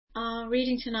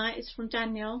reading tonight is from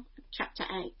Daniel chapter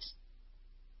 8.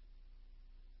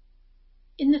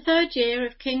 In the 3rd year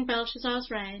of King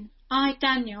Belshazzar's reign, I,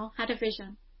 Daniel, had a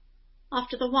vision,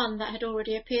 after the one that had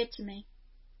already appeared to me.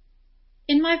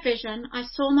 In my vision I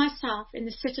saw myself in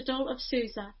the citadel of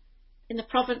Susa, in the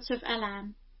province of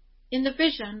Elam. In the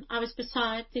vision I was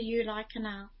beside the Ulai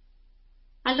Canal.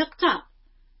 I looked up,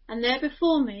 and there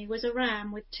before me was a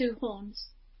ram with 2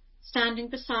 horns, standing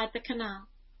beside the canal,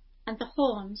 and the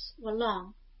horns were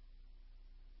long.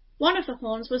 One of the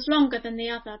horns was longer than the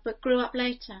other, but grew up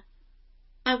later.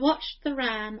 I watched the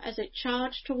ram as it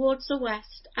charged towards the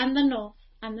west and the north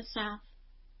and the south.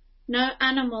 No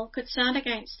animal could stand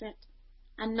against it,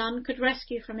 and none could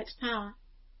rescue from its power.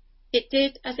 It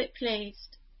did as it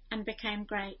pleased, and became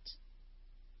great.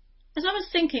 As I was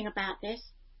thinking about this,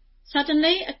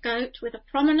 suddenly a goat with a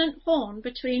prominent horn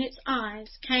between its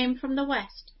eyes came from the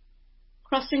west,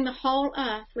 crossing the whole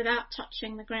earth without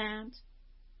touching the ground.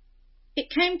 It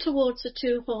came towards the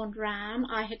 2-horned ram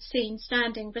I had seen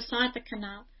standing beside the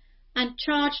canal, and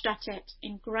charged at it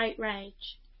in great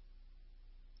rage.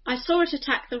 I saw it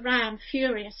attack the ram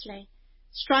furiously,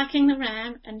 striking the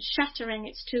ram and shattering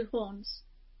its 2 horns.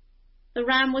 The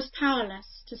ram was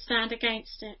powerless to stand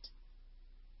against it.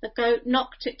 The goat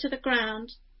knocked it to the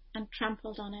ground and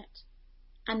trampled on it,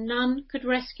 and none could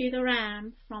rescue the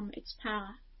ram from its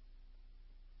power.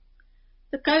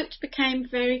 The goat became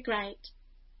very great,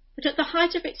 but at the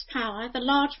height of its power the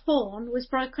large horn was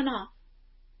broken off,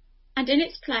 and in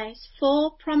its place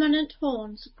 4 prominent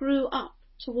horns grew up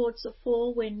towards the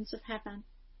 4 winds of heaven.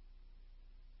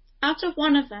 Out of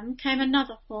one of them came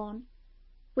another horn,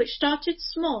 which started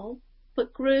small,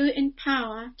 but grew in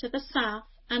power to the south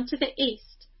and to the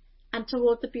east and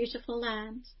toward the beautiful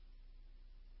land.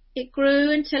 It grew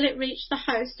until it reached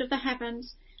the host of the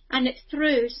heavens, and it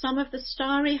threw some of the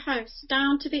starry hosts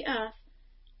down to the earth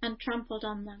and trampled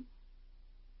on them.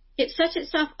 It set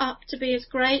itself up to be as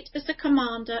great as the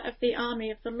commander of the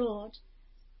army of the Lord.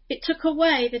 It took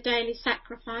away the daily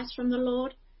sacrifice from the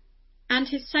Lord, and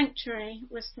his sanctuary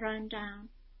was thrown down.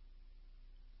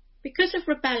 Because of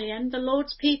rebellion, the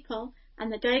Lord's people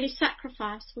and the daily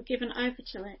sacrifice were given over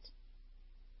to it.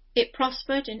 It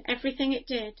prospered in everything it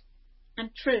did,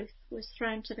 and truth was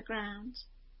thrown to the ground.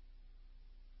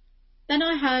 Then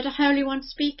I heard a Holy One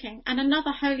speaking, and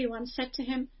another Holy One said to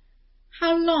him,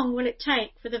 "How long will it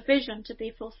take for the vision to be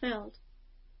fulfilled?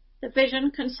 The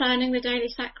vision concerning the daily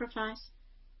sacrifice,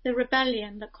 the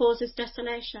rebellion that causes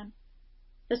desolation,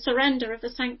 the surrender of the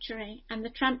sanctuary, and the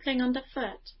trampling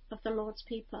underfoot of the Lord's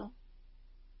people."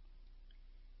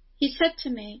 He said to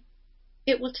me,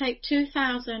 "It will take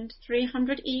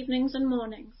 2,300 evenings and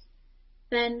mornings.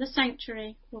 Then the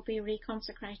sanctuary will be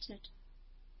reconsecrated."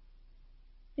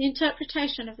 The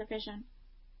interpretation of the vision.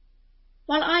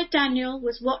 While I, Daniel,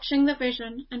 was watching the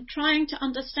vision and trying to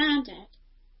understand it,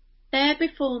 there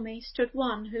before me stood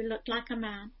one who looked like a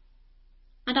man.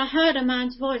 And I heard a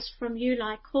man's voice from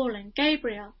Ulai calling,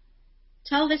 "Gabriel,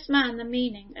 tell this man the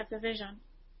meaning of the vision."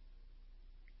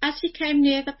 As he came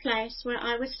near the place where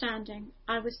I was standing,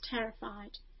 I was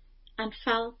terrified and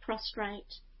fell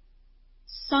prostrate.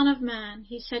 "Son of man,"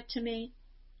 he said to me,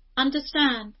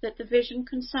 "understand that the vision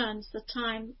concerns the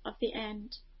time of the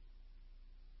end."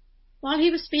 While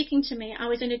he was speaking to me, I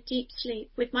was in a deep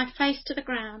sleep, with my face to the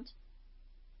ground.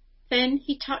 Then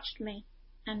he touched me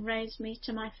and raised me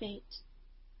to my feet.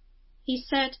 He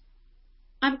said,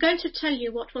 "I'm going to tell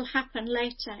you what will happen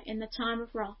later in the time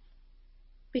of wrath,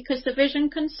 because the vision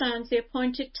concerns the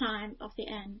appointed time of the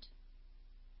end.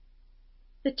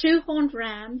 The 2-horned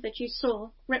ram that you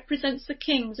saw represents the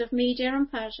kings of Media and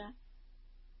Persia.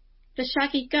 The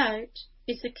shaggy goat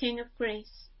is the king of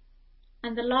Greece,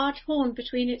 and the large horn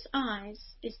between its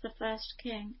eyes is the first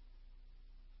king.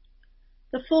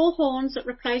 The 4 horns that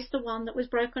replace the one that was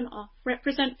broken off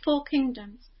represent 4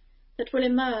 kingdoms that will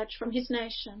emerge from his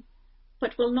nation,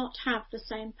 but will not have the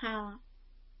same power.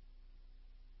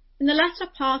 In the latter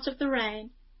part of the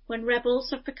reign, when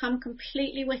rebels have become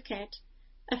completely wicked,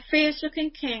 a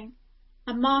fierce-looking king,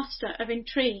 a master of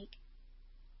intrigue,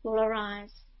 will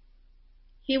arise.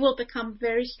 He will become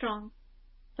very strong,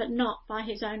 but not by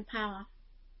his own power.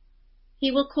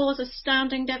 He will cause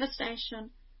astounding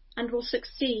devastation and will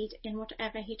succeed in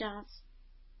whatever he does.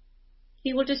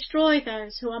 He will destroy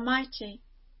those who are mighty,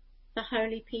 the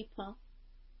holy people.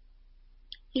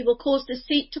 He will cause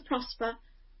deceit to prosper,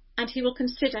 and he will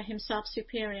consider himself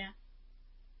superior.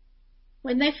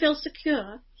 When they feel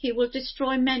secure, he will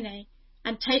destroy many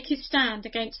and take his stand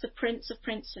against the Prince of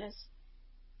Princes.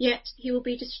 Yet he will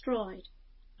be destroyed,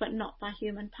 but not by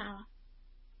human power.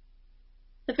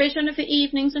 The vision of the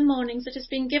evenings and mornings that has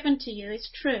been given to you is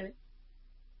true.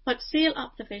 But seal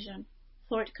up the vision,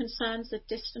 for it concerns the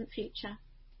distant future.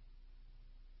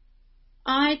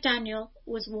 I, Daniel,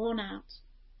 was worn out.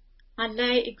 I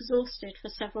lay exhausted for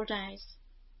several days.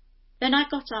 Then I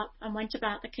got up and went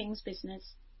about the king's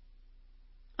business.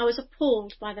 I was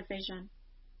appalled by the vision.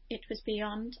 It was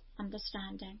beyond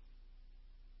understanding.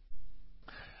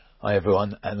 Hi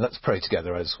everyone, and let's pray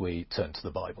together as we turn to the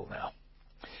Bible now.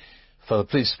 Father,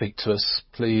 please speak to us.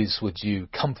 Please would you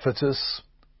comfort us.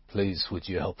 Please would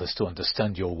you help us to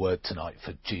understand your word tonight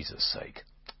for Jesus' sake.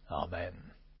 Amen.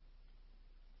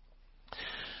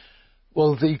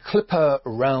 Well, the Clipper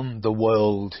Round the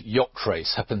World yacht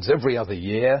race happens every other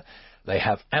year. They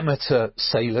have amateur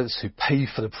sailors who pay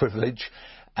for the privilege,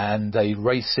 and they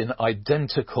race in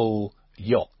identical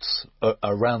yachts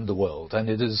around the world. And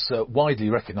it is widely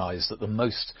recognised that the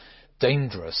most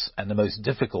dangerous and the most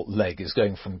difficult leg is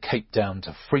going from Cape Town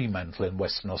to Fremantle in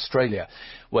Western Australia,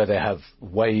 where they have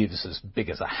waves as big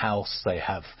as a house, they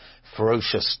have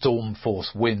ferocious storm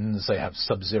force winds, they have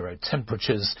sub-zero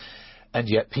temperatures, and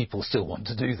yet people still want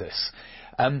to do this.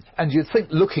 And you'd think,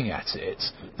 looking at it,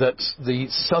 that the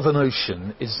Southern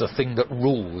Ocean is the thing that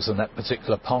rules in that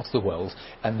particular part of the world,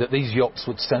 and that these yachts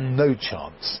would stand no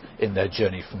chance in their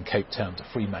journey from Cape Town to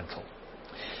Fremantle.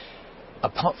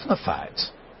 Apart from the fact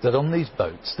that on these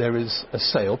boats there is a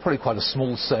sail, probably quite a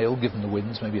small sail given the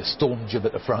winds, maybe a storm jib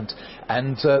at the front,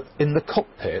 and in the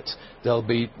cockpit they'll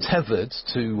be tethered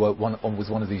to with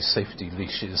one of these safety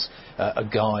leashes, a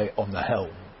guy on the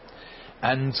helm.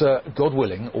 And God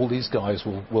willing, all these guys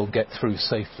will get through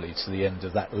safely to the end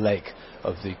of that leg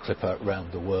of the Clipper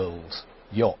Round the World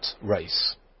yacht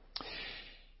race.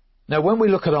 Now, when we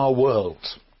look at our world,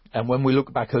 and when we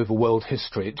look back over world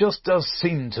history, it just does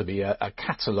seem to be a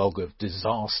catalogue of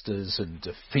disasters and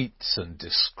defeats and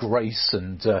disgrace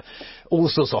and all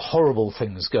sorts of horrible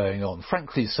things going on.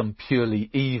 Frankly, some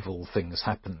purely evil things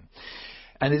happen.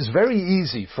 And it's very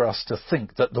easy for us to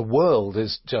think that the world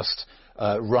is just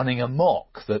running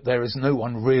amok, that there is no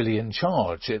one really in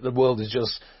charge. The world is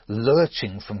just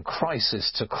lurching from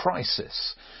crisis to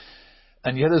crisis.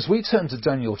 And yet, as we turn to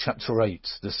Daniel chapter 8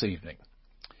 this evening,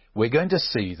 we're going to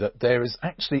see that there is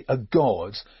actually a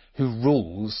God who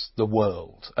rules the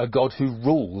world, a God who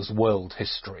rules world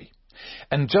history.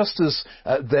 And just as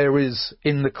there is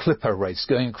in the Clipper race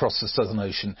going across the Southern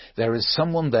Ocean, there is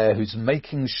someone there who's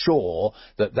making sure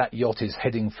that that yacht is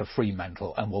heading for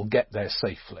Fremantle and will get there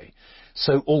safely.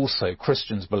 So also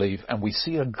Christians believe, and we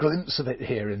see a glimpse of it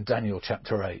here in Daniel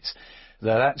chapter 8,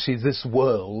 that actually this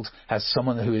world has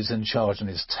someone who is in charge and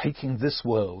is taking this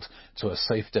world to a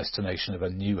safe destination of a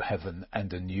new heaven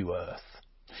and a new earth.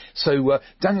 So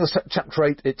Daniel chapter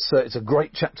 8, it's a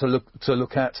great chapter to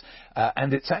look at,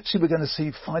 and it's actually, we're going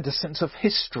to find a sense of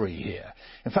history here.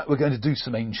 In fact, we're going to do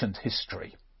some ancient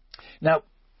history. Now,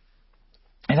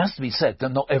 it has to be said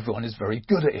that not everyone is very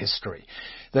good at history.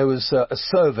 There was a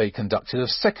survey conducted of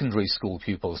secondary school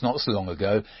pupils not so long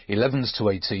ago, 11s to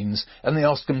 18s, and they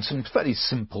asked them some fairly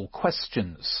simple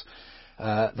questions.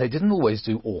 They didn't always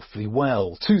do awfully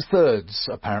well. 2/3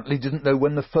 apparently didn't know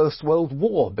when the First World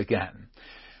War began.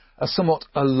 A somewhat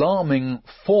alarming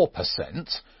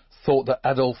 4% thought that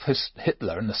Adolf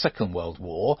Hitler in the Second World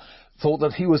War thought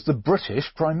that he was the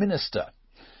British Prime Minister.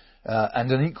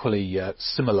 And an equally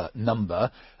similar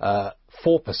number,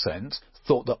 4%,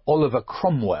 thought that Oliver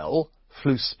Cromwell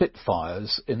flew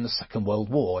Spitfires in the Second World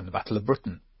War in the Battle of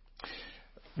Britain.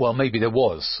 Well, maybe there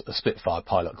was a Spitfire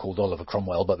pilot called Oliver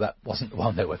Cromwell, but that wasn't the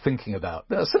one they were thinking about.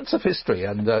 A sense of history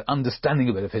and understanding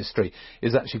a bit of history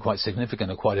is actually quite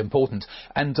significant and quite important.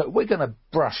 And we're going to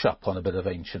brush up on a bit of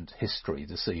ancient history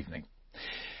this evening.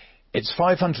 It's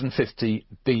 550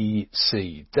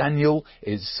 BC. Daniel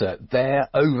is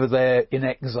over there in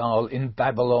exile in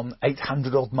Babylon,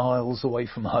 800 odd miles away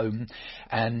from home,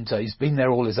 and he's been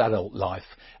there all his adult life.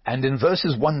 And in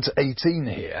verses 1 to 18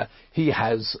 here, he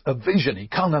has a vision. He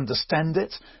can't understand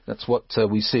it. That's what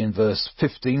we see in verse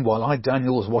 15, while I,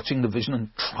 Daniel, was watching the vision and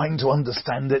trying to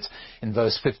understand it in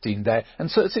verse 15 there. And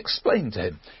so it's explained to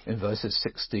him in verses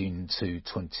 16 to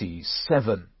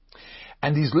 27.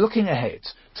 And he's looking ahead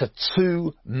to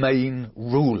two main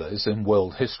rulers in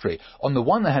world history. On the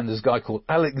one hand, there's a guy called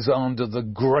Alexander the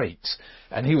Great,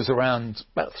 and he was around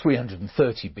about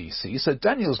 330 BC. So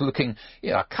Daniel's looking,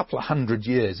 a couple of hundred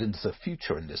years into the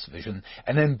future in this vision.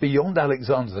 And then beyond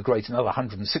Alexander the Great, another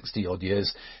 160 odd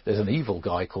years, there's an evil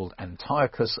guy called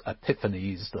Antiochus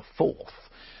Epiphanes IV.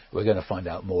 We're going to find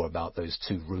out more about those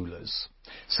two rulers.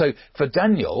 So for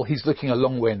Daniel, he's looking a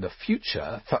long way in the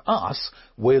future. For us,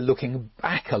 we're looking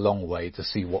back a long way to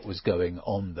see what was going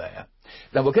on there.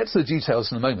 Now, we'll get to the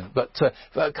details in a moment, but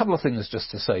a couple of things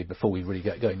just to say before we really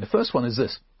get going. The first one is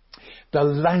this. The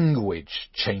language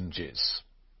changes.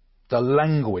 The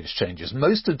language changes.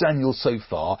 Most of Daniel so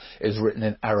far is written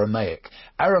in Aramaic.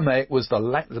 Aramaic was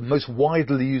the most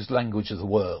widely used language of the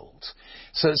world.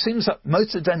 So it seems that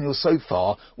most of Daniel so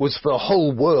far was for the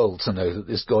whole world to know that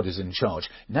this God is in charge.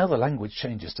 Now the language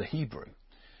changes to Hebrew,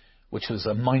 which was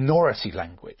a minority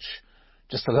language,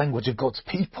 just the language of God's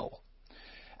people.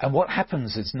 And what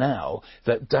happens is now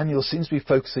that Daniel seems to be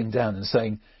focusing down and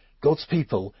saying, God's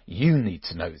people, you need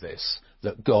to know this,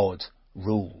 that God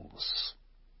rules.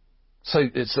 So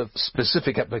it's a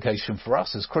specific application for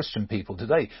us as Christian people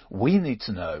today. We need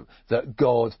to know that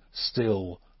God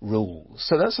still rules.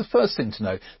 So that's the first thing to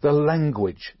know. The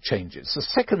language changes. The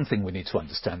second thing we need to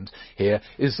understand here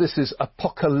is this is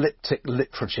apocalyptic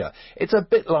literature. It's a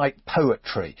bit like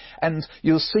poetry. And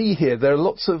you'll see here there are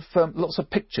lots of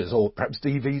pictures, or perhaps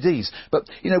DVDs. But,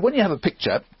 when you have a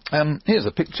picture, here's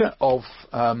a picture of,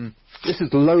 this is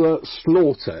Lower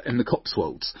Slaughter in the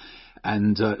Cotswolds.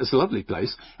 And it's a lovely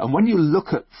place. And when you look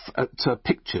at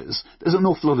pictures, there's an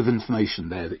awful lot of information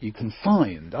there that you can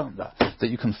find, aren't there? That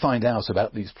you can find out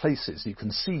about these places. You can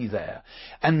see there.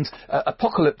 And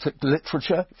apocalyptic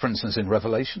literature, for instance, in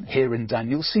Revelation, here in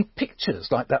Daniel, see pictures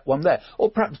like that one there.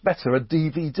 Or perhaps better, a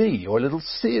DVD or a little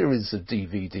series of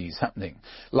DVDs happening,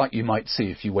 like you might see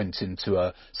if you went into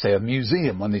a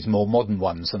museum, one of these more modern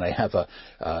ones, and they have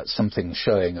something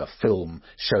showing, a film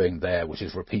showing there, which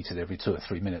is repeated every 2 or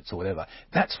 3 minutes or whatever.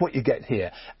 That's what you get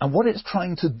here. And what it's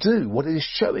trying to do, what it is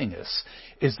showing us,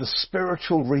 is the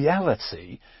spiritual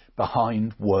reality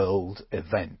behind world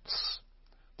events.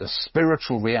 The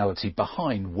spiritual reality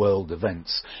behind world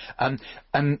events. And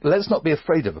let's not be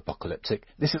afraid of apocalyptic.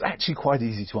 This is actually quite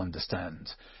easy to understand.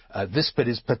 This bit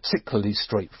is particularly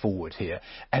straightforward here.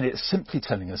 And it's simply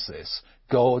telling us this.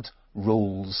 God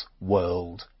rules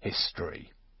world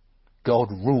history.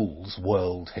 God rules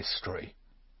world history.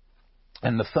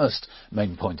 And the first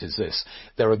main point is this.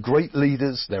 There are great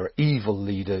leaders, there are evil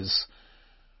leaders,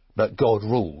 but God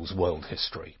rules world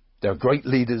history. There are great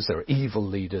leaders, there are evil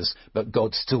leaders, but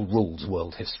God still rules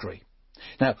world history.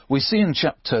 Now, we see in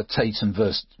chapter 8 and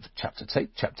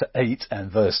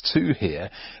verse 2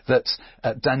 here that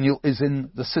Daniel is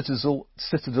in the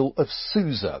citadel of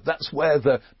Susa. That's where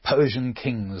the Persian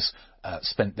kings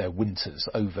spent their winters,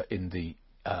 over in the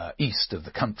east of the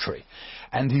country.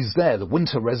 And he's there, the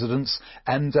winter residence,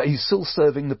 and he's still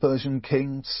serving the Persian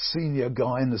king, senior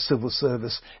guy in the civil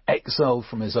service, exiled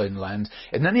from his own land.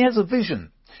 And then he has a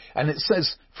vision. And it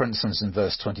says, for instance, in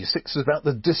verse 26, about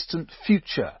the distant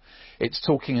future. It's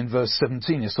talking in verse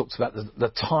 17, it talks about the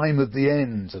time of the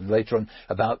end, and later on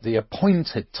about the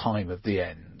appointed time of the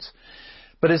end.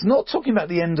 But it's not talking about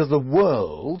the end of the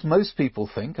world. Most people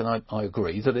think, and I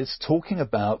agree, that it's talking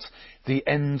about the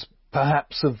end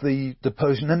perhaps of the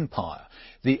Persian Empire,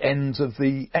 the end of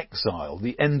the exile,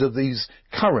 the end of these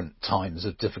current times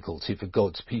of difficulty for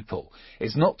God's people.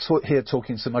 It's not here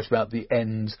talking so much about the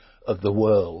end of the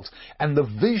world. And the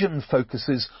vision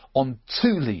focuses on 2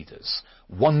 leaders,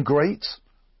 one great,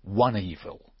 one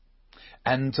evil.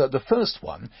 And the first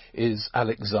one is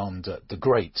Alexander the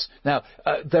Great. Now,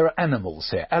 there are animals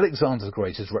here. Alexander the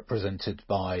Great is represented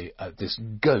by this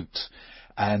goat.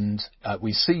 And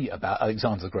we see about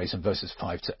Alexander the Great in verses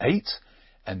 5 to 8,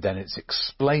 and then it's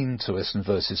explained to us in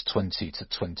verses 20 to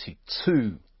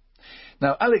 22.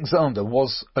 Now, Alexander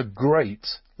was a great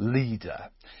leader.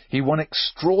 He won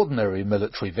extraordinary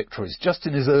military victories just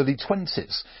in his early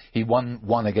 20s. He won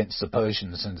one against the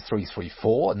Persians in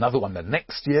 334, another one the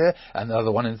next year,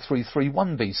 another one in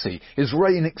 331 BC. His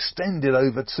reign extended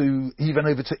even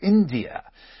over to India.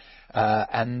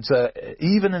 And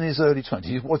even in his early 20s,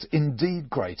 he was indeed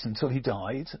great until he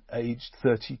died, aged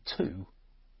 32,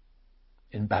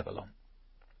 in Babylon.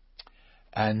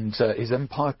 And his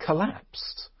empire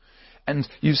collapsed. And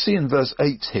you see in verse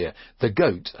 8 here, the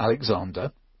goat,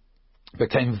 Alexander,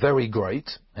 became very great,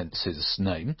 hence his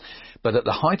name, but at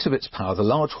the height of its power, the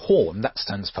large horn, that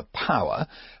stands for power,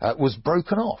 was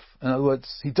broken off. In other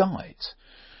words, he died.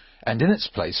 And in its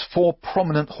place, 4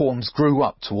 prominent horns grew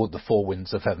up toward the 4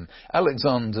 winds of heaven.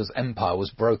 Alexander's empire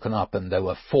was broken up, and there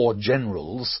were 4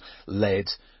 generals led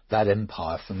that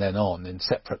empire from then on in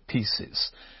separate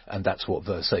pieces. And that's what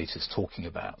verse 8 is talking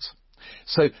about.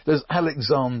 So there's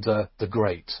Alexander the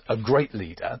Great, a great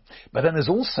leader. But then there's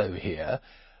also here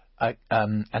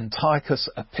Antiochus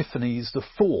Epiphanes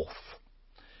IV.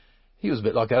 He was a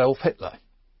bit like Adolf Hitler.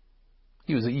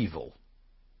 He was evil.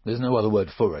 There's no other word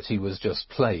for it. He was just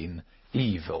plain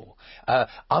evil.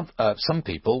 Some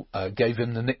people gave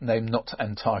him the nickname not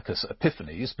Antiochus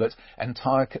Epiphanes, but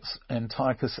Antiochus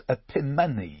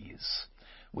Epimanes,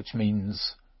 which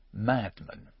means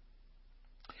madman.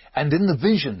 And in the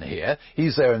vision here,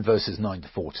 he's there in verses 9 to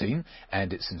 14,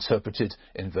 and it's interpreted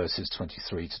in verses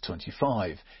 23 to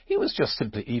 25. He was just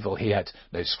simply evil. He had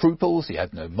no scruples, he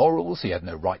had no morals, he had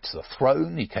no right to the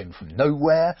throne, he came from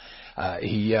nowhere.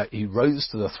 He rose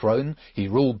to the throne, he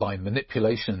ruled by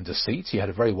manipulation and deceit, he had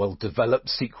a very well developed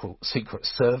secret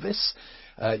service.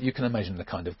 You can imagine the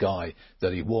kind of guy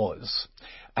that he was.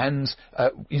 And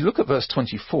you look at verse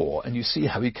 24 and you see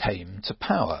how he came to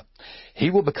power.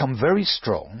 He will become very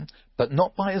strong, but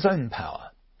not by his own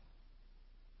power.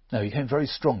 No, he became very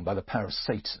strong by the power of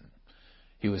Satan.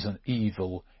 He was an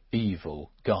evil, evil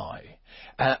guy.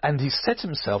 And he set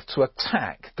himself to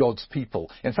attack God's people.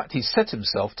 In fact, he set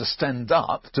himself to stand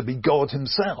up to be God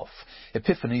himself.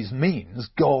 Epiphanes means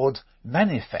God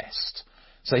manifest.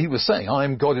 So he was saying,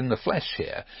 I'm God in the flesh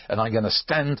here, and I'm going to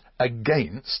stand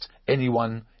against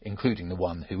anyone, including the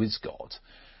one who is God.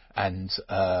 And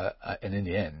in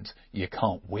the end, you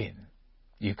can't win.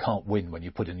 You can't win when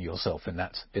you put yourself in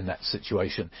that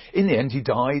situation. In the end, he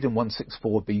died in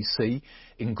 164 BC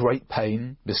in great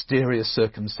pain, mysterious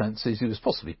circumstances. He was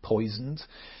possibly poisoned.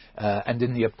 And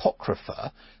in the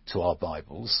Apocrypha to our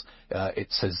Bibles,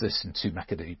 it says this in 2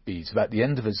 Maccabees. About the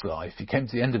end of his life, he came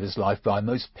to the end of his life by a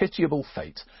most pitiable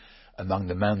fate among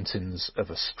the mountains of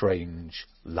a strange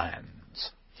land.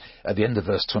 At the end of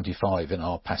verse 25 in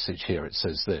our passage here, it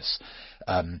says this.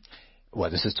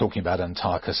 This is talking about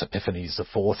Antiochus Epiphanes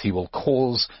IV. He will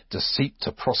cause deceit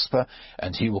to prosper,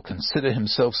 and he will consider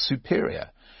himself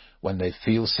superior. When they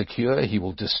feel secure, he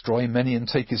will destroy many and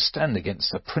take his stand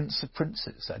against the Prince of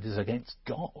Princes, that is, against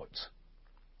God.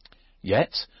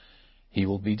 Yet he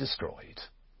will be destroyed,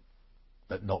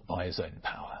 but not by his own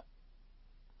power.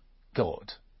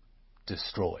 God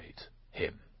destroyed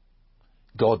him.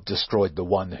 God destroyed the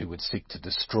one who would seek to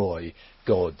destroy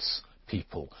God's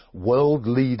people. World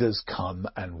leaders come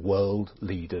and world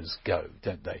leaders go,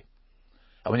 don't they?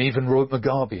 I mean, even Robert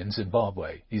Mugabe in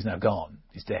Zimbabwe, he's now gone.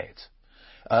 He's dead.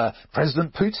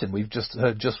 President Putin, we've just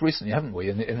heard just recently, haven't we,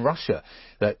 in Russia,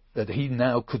 that he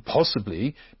now could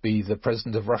possibly be the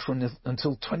president of Russia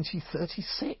until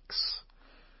 2036.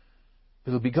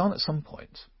 But he'll be gone at some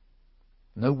point.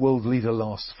 No world leader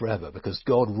lasts forever because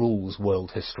God rules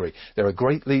world history. There are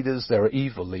great leaders, there are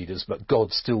evil leaders, but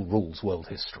God still rules world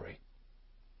history.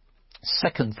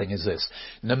 Second thing is this: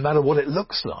 no matter what it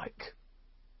looks like,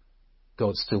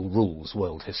 God still rules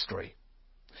world history.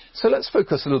 So let's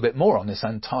focus a little bit more on this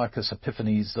Antiochus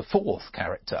Epiphanes IV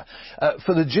character.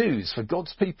 For the Jews, for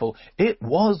God's people, it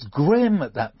was grim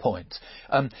at that point.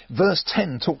 Verse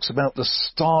 10 talks about the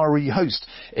starry host.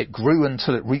 It grew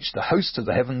until it reached the host of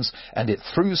the heavens, and it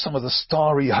threw some of the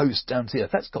starry host down to the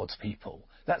earth. That's God's people.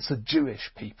 That's the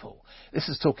Jewish people. This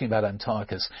is talking about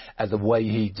Antiochus and the way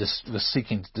he was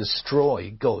seeking to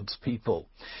destroy God's people.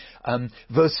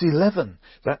 Verse 11,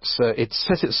 it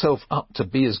set itself up to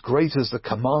be as great as the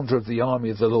commander of the army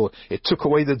of the Lord. It took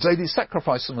away the daily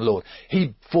sacrifice from the Lord.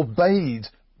 He forbade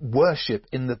worship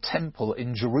in the temple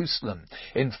in Jerusalem.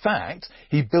 In fact,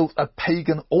 he built a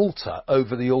pagan altar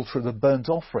over the altar of the burnt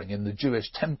offering in the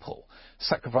Jewish temple,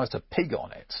 sacrificed a pig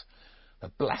on it. A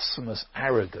blasphemous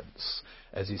arrogance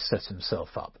as he set himself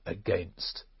up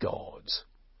against God.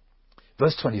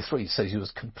 Verse 23 says he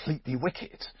was completely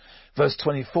wicked. Verse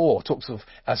 24 talks of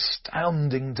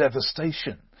astounding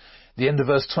devastation. The end of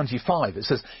verse 25, it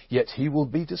says, yet he will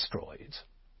be destroyed,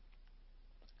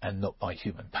 and not by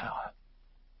human power,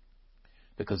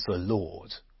 because the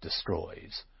Lord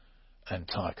destroyed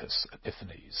Antiochus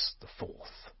Epiphanes IV.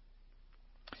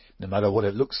 No matter what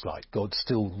it looks like, God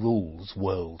still rules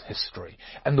world history.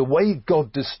 And the way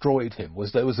God destroyed him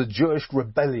was there was a Jewish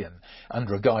rebellion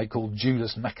under a guy called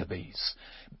Judas Maccabeus,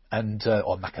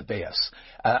 or Maccabeus.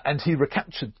 And he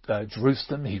recaptured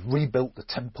Jerusalem, he rebuilt the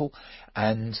temple,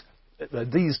 and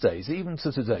these days, even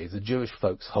to today, the Jewish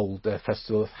folks hold their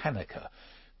festival of Hanukkah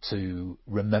to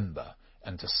remember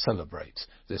and to celebrate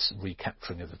this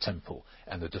recapturing of the temple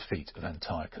and the defeat of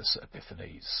Antiochus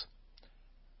Epiphanes.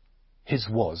 His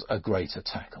was a great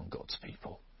attack on God's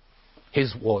people.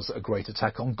 His was a great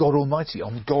attack on God Almighty,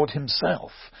 on God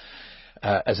himself.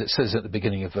 As it says at the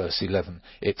beginning of verse 11,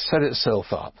 it set itself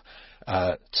up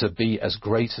to be as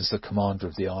great as the commander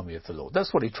of the army of the Lord.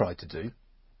 That's what he tried to do.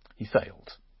 He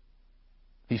failed.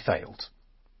 He failed.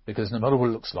 Because no matter what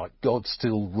it looks like, God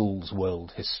still rules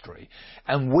world history.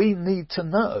 And we need to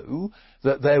know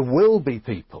that there will be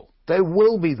people. There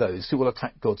will be those who will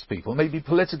attack God's people. Maybe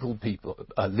political people,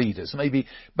 leaders.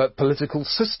 But political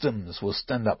systems will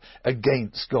stand up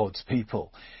against God's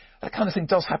people. That kind of thing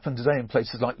does happen today in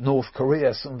places like North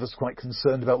Korea. Some of us are quite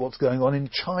concerned about what's going on in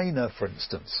China, for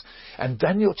instance. And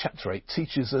Daniel chapter 8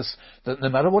 teaches us that no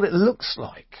matter what it looks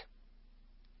like,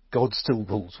 God still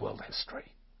rules world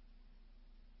history.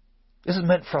 This is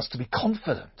meant for us to be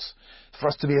confident, for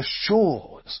us to be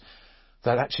assured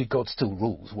that actually God still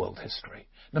rules world history.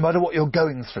 No matter what you're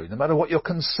going through, no matter what you're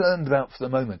concerned about for the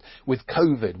moment, with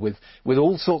COVID, with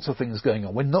all sorts of things going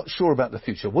on, we're not sure about the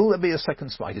future. Will there be a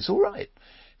second spike? It's all right,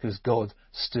 because God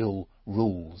still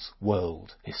rules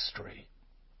world history.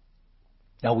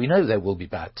 Now, we know there will be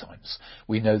bad times.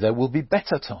 We know there will be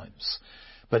better times.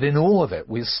 But in all of it,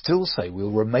 we'll still say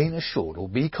we'll remain assured, we'll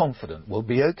be confident, we'll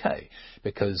be okay,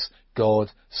 because God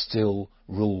still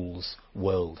rules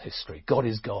world history. God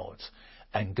is God,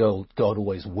 and God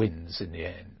always wins in the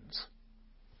end.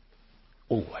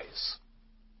 Always.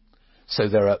 So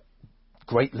there are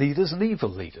great leaders and evil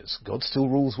leaders. God still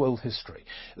rules world history.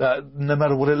 No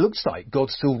matter what it looks like, God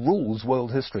still rules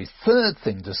world history. Third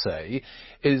thing to say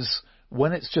is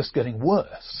when it's just getting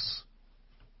worse,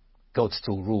 God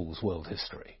still rules world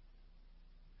history.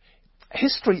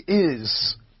 History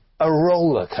is a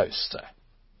roller coaster.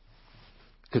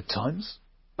 Good times,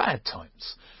 bad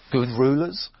times. Good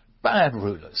rulers, bad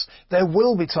rulers. There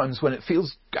will be times when it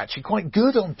feels actually quite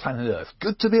good on planet Earth,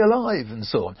 good to be alive and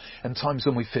so on, and times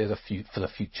when we fear for the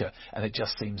future and it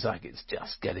just seems like it's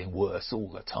just getting worse all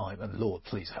the time, and Lord,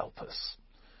 please help us.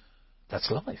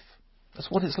 That's life. That's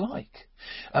what it's like.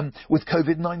 With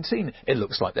COVID-19, it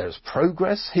looks like there is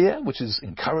progress here, which is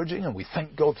encouraging, and we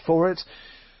thank God for it.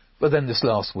 But then this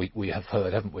last week we have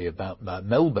heard, haven't we, about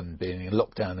Melbourne being in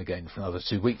lockdown again for another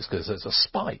 2 weeks because there's a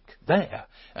spike there,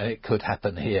 and it could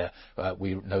happen here.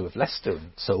 We know of Leicester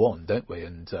and so on, don't we?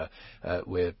 And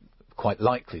we're quite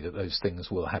likely that those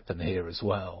things will happen here as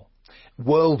well.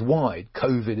 Worldwide,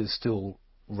 COVID is still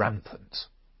rampant.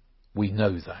 We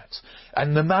know that.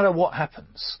 And no matter what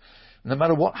happens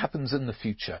in the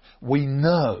future, we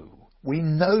know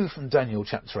from Daniel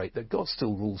chapter 8 that God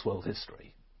still rules world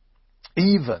history.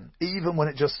 Even when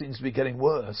it just seems to be getting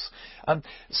worse.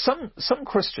 Some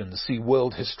Christians see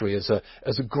world history as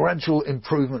a gradual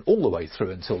improvement all the way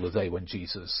through until the day when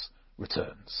Jesus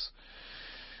returns.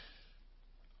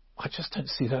 I just don't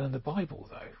see that in the Bible,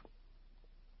 though.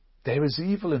 There is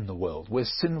evil in the world. We're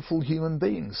sinful human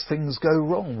beings. Things go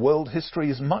wrong. World history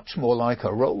is much more like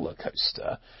a roller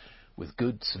coaster with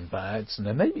goods and bads, and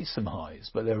there may be some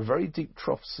highs, but there are very deep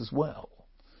troughs as well.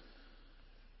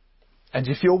 And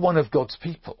if you're one of God's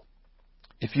people,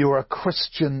 if you're a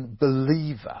Christian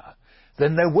believer,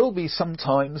 then there will be some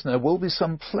times, and there will be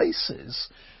some places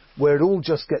where it all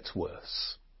just gets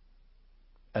worse.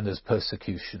 And as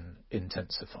persecution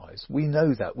intensifies. We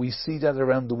know that. We see that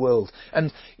around the world.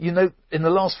 And, in the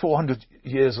last 400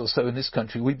 years or so in this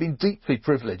country, we've been deeply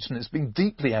privileged, and it's been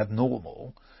deeply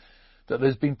abnormal that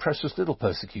there's been precious little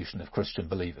persecution of Christian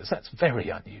believers. That's very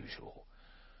unusual.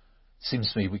 It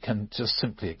seems to me we can just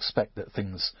simply expect that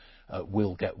things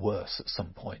will get worse at some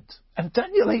point. And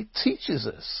Daniel 8 teaches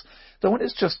us that when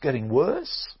it's just getting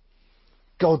worse,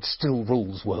 God still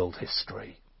rules world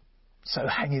history. So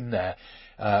hang in there.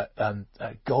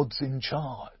 God's in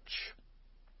charge.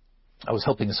 I was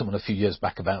helping someone a few years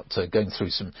back about going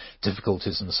through some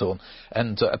difficulties and so on.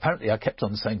 And apparently I kept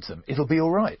on saying to them, it'll be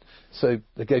all right. So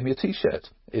they gave me a T-shirt.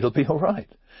 It'll be all right.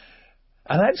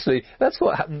 And actually, that's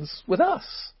what happens with us.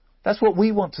 That's what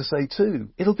we want to say too.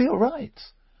 It'll be all right.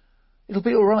 It'll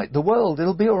be all right. The world,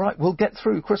 it'll be all right. We'll get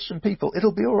through, Christian people.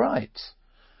 It'll be all right.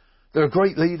 There are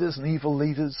great leaders and evil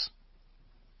leaders.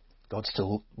 God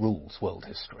still rules world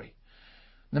history.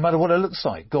 No matter what it looks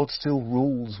like, God still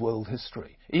rules world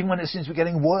history. Even when it seems to be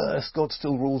getting worse, God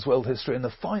still rules world history. And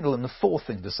the final and the fourth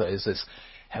thing to say is this: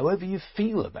 however you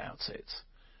feel about it,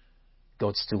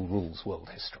 God still rules world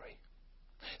history.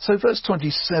 So verse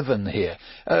 27 here,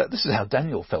 this is how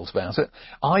Daniel felt about it.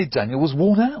 I, Daniel, was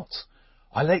worn out.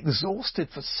 I lay exhausted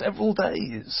for several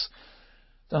days.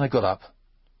 Then I got up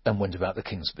and went about the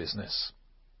king's business.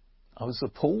 I was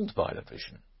appalled by the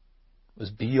vision. It was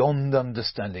beyond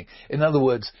understanding. In other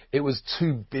words, it was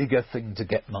too big a thing to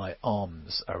get my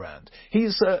arms around.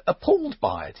 He's appalled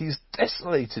by it. He's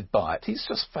desolated by it. He's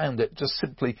just found it just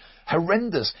simply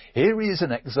horrendous. Here he is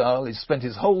in exile. He's spent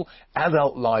his whole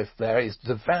adult life there. He's a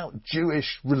devout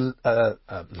Jewish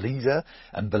leader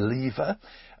and believer.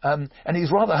 And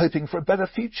he's rather hoping for a better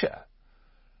future.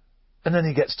 And then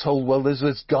he gets told, well, there's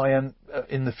this guy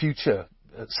in the future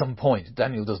at some point.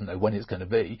 Daniel doesn't know when it's going to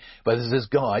be, but there's this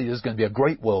guy, there's going to be a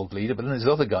great world leader, but then this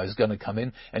other guy is going to come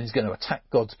in and he's going to attack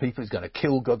God's people, he's going to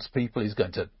kill God's people, he's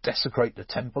going to desecrate the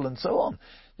temple and so on.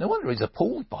 No wonder he's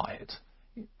appalled by it.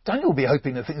 Daniel will be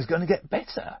hoping that things are going to get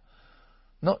better,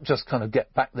 not just kind of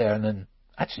get back there and then,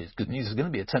 actually it's good news, there's going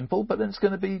to be a temple, but then it's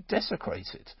going to be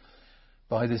desecrated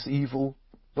by this evil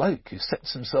bloke who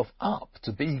sets himself up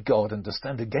to be God and to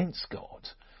stand against God.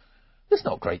 It's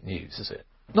not great news, is it?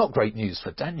 Not great news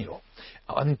for Daniel.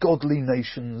 Ungodly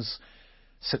nations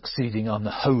succeeding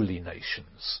unholy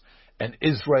nations, and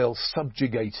Israel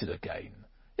subjugated again.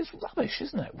 It's rubbish,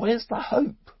 isn't it? Where's the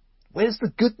hope? Where's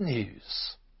the good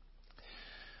news?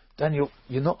 Daniel,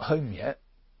 you're not home yet.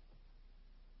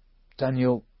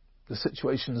 Daniel, the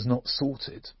situation is not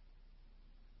sorted.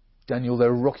 Daniel, there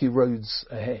are rocky roads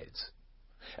ahead.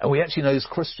 And we actually know as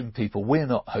Christian people, we're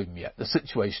not home yet. The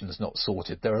situation is not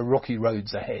sorted. There are rocky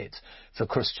roads ahead for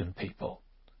Christian people.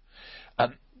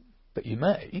 But you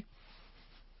may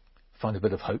find a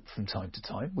bit of hope from time to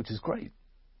time, which is great.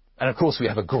 And of course, we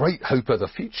have a great hope of the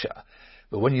future.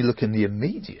 But when you look in the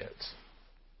immediate,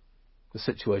 the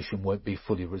situation won't be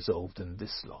fully resolved in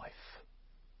this life.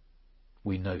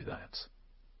 We know that.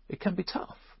 It can be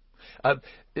tough.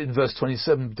 In verse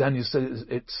 27, Daniel said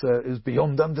it was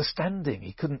beyond understanding.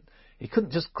 He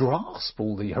couldn't just grasp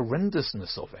all the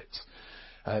horrendousness of it.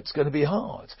 It's going to be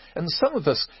hard. And some of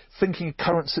us, thinking of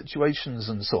current situations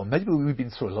and so on, maybe we've been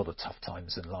through a lot of tough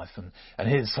times in life, and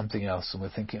here's something else, and we're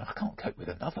thinking, I can't cope with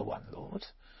another one, Lord.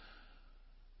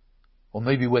 Or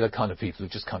maybe we're the kind of people who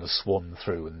just kind of swan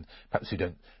through, and perhaps we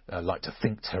don't like to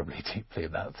think terribly deeply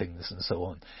about things and so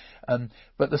on.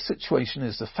 But the situation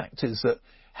is, the fact is that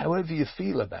however you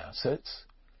feel about it,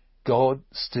 God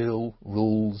still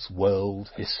rules world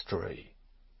history.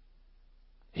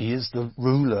 He is the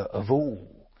ruler of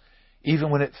all, even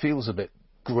when it feels a bit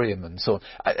grim and so on.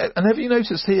 And have you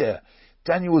noticed here,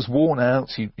 Daniel was worn out,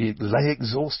 he lay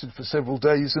exhausted for several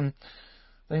days, and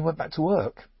then he went back to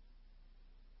work.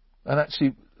 And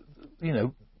actually,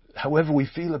 however we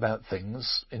feel about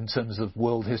things in terms of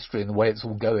world history and the way it's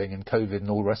all going and COVID and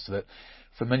all the rest of it,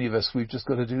 for many of us, we've just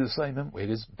got to do the same, haven't we? It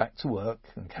is back to work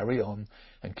and carry on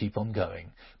and keep on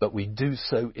going. But we do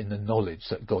so in the knowledge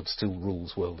that God still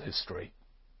rules world history.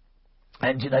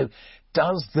 And,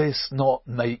 does this not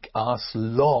make us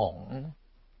long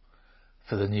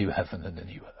for the new heaven and the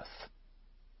new earth?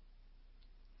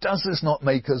 Does this not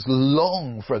make us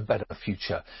long for a better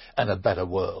future and a better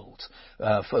world?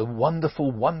 For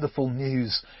wonderful, wonderful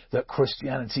news that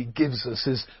Christianity gives us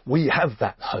is we have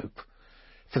that hope.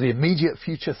 For the immediate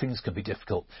future, things can be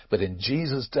difficult. But in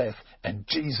Jesus' death and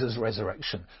Jesus'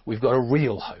 resurrection, we've got a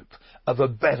real hope of a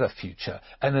better future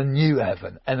and a new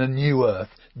heaven and a new earth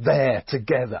there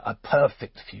together, a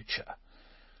perfect future.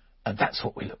 And that's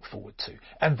what we look forward to.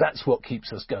 And that's what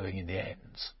keeps us going in the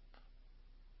end.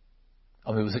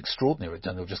 I mean, it was extraordinary that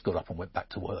Daniel just got up and went back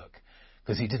to work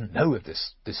because he didn't know of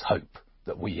this hope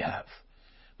that we have.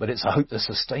 But it's a hope that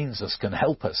sustains us, can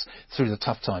help us through the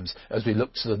tough times as we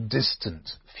look to the distant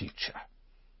future.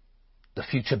 The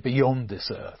future beyond this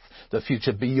earth, the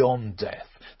future beyond death,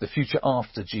 the future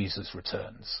after Jesus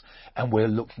returns. And we're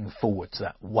looking forward to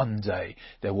that. One day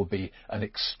there will be an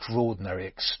extraordinary,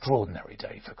 extraordinary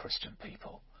day for Christian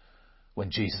people when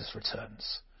Jesus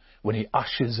returns, when he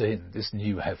ushers in this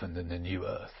new heaven and the new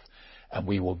earth, and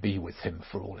we will be with him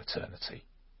for all eternity.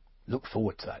 Look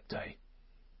forward to that day.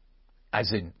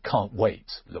 As in, can't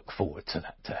wait, look forward to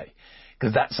that day.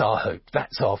 Because that's our hope,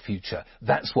 that's our future,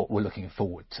 that's what we're looking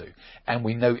forward to. And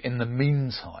we know in the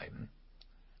meantime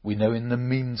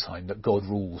that God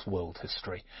rules world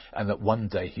history, and that one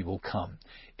day he will come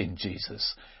in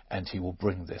Jesus, and he will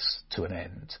bring this to an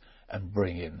end, and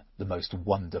bring in the most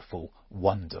wonderful,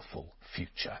 wonderful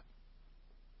future.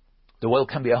 The world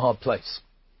can be a hard place.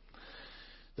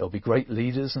 There'll be great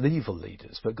leaders and evil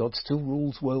leaders, but God still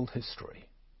rules world history.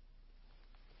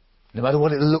 No matter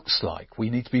what it looks like, we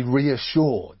need to be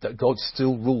reassured that God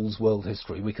still rules world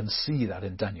history. We can see that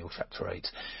in Daniel chapter 8.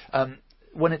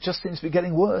 When it just seems to be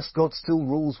getting worse, God still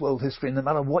rules world history, and no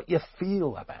matter what you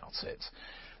feel about it,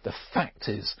 the fact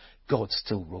is God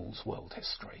still rules world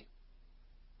history.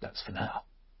 That's for now.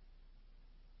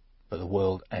 But the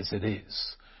world as it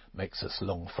is makes us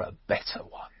long for a better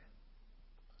one.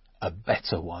 A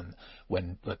better one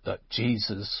that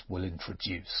Jesus will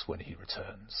introduce when he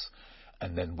returns.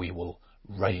 And then we will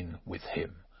reign with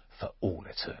him for all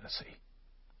eternity.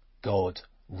 God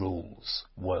rules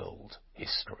world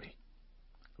history.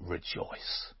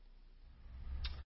 Rejoice.